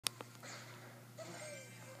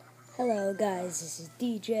Hello guys, this is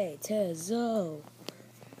DJ Tezo.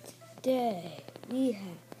 Today we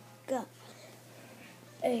have got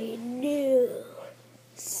a new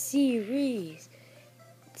series.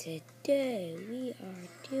 Today we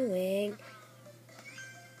are doing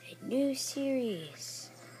a new series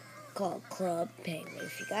called Club Penguin.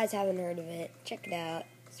 If you guys haven't heard of it, check it out.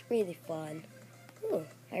 It's really fun. Ooh,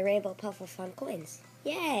 my Rainbow Puffle Fun coins.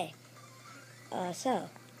 Yay! So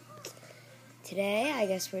today, I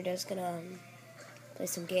guess we're just gonna play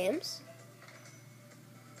some games.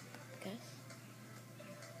 I guess.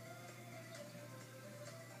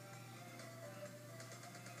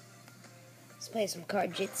 Let's play some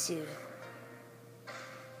card jitsu.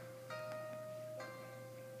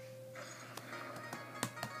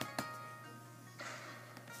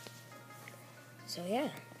 So yeah,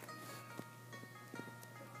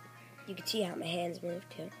 you can see how my hands move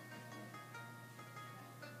too.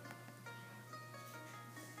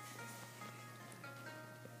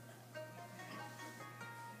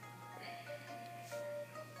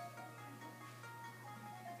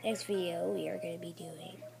 Next video, we are going to be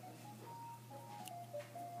doing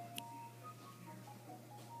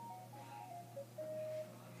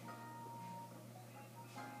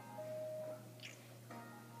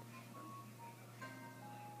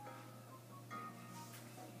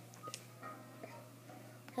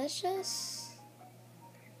let's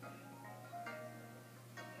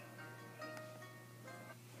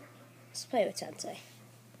play with Sensei.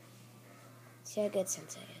 See how good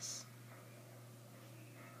Sensei is.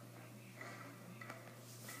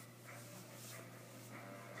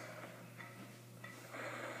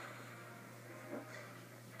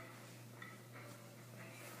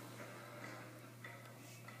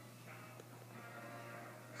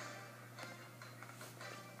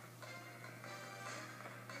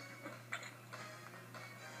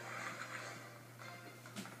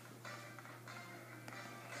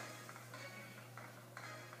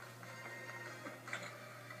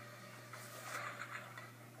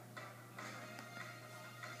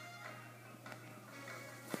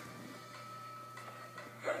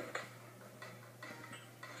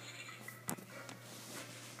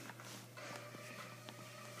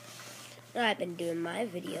 I've been doing my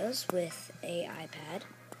videos with a iPad.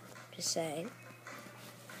 Just saying. You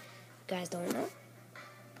guys don't know?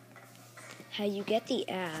 How you get the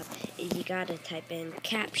app is you gotta type in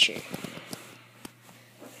capture.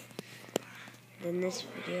 Then this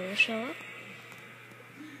video will show up.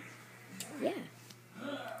 Yeah.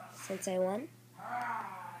 Sensei won.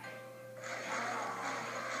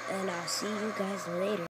 And I'll see you guys later.